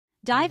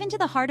Dive into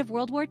the heart of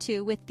World War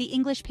II with The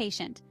English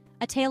Patient,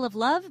 a tale of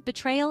love,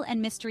 betrayal,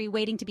 and mystery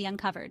waiting to be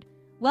uncovered.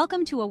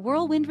 Welcome to a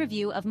whirlwind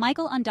review of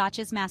Michael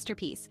Ondaatje's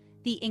masterpiece,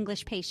 The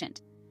English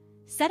Patient.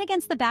 Set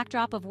against the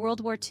backdrop of World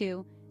War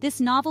II,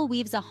 this novel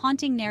weaves a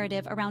haunting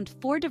narrative around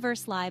four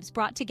diverse lives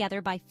brought together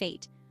by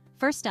fate.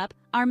 First up,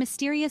 our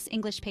mysterious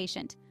English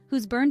patient,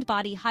 whose burned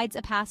body hides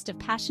a past of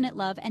passionate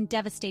love and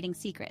devastating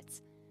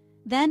secrets.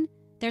 Then,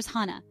 there's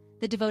Hannah,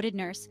 the devoted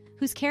nurse,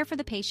 whose care for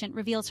the patient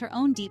reveals her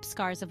own deep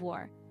scars of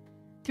war.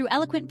 Through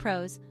eloquent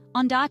prose,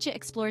 Ondaatje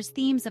explores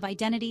themes of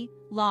identity,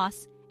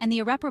 loss, and the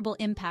irreparable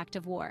impact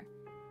of war.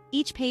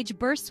 Each page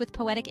bursts with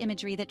poetic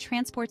imagery that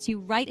transports you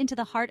right into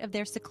the heart of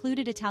their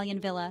secluded Italian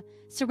villa,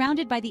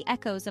 surrounded by the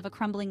echoes of a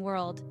crumbling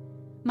world.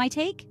 My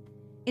take?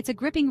 It's a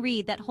gripping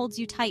read that holds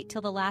you tight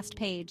till the last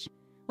page.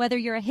 Whether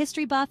you're a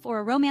history buff or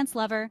a romance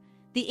lover,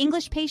 The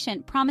English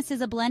Patient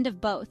promises a blend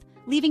of both,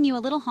 leaving you a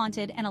little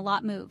haunted and a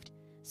lot moved.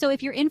 So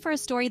if you're in for a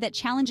story that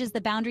challenges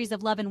the boundaries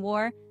of love and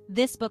war,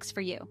 this book's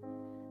for you.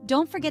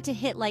 Don't forget to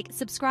hit like,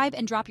 subscribe,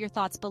 and drop your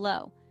thoughts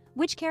below.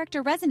 Which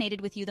character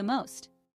resonated with you the most?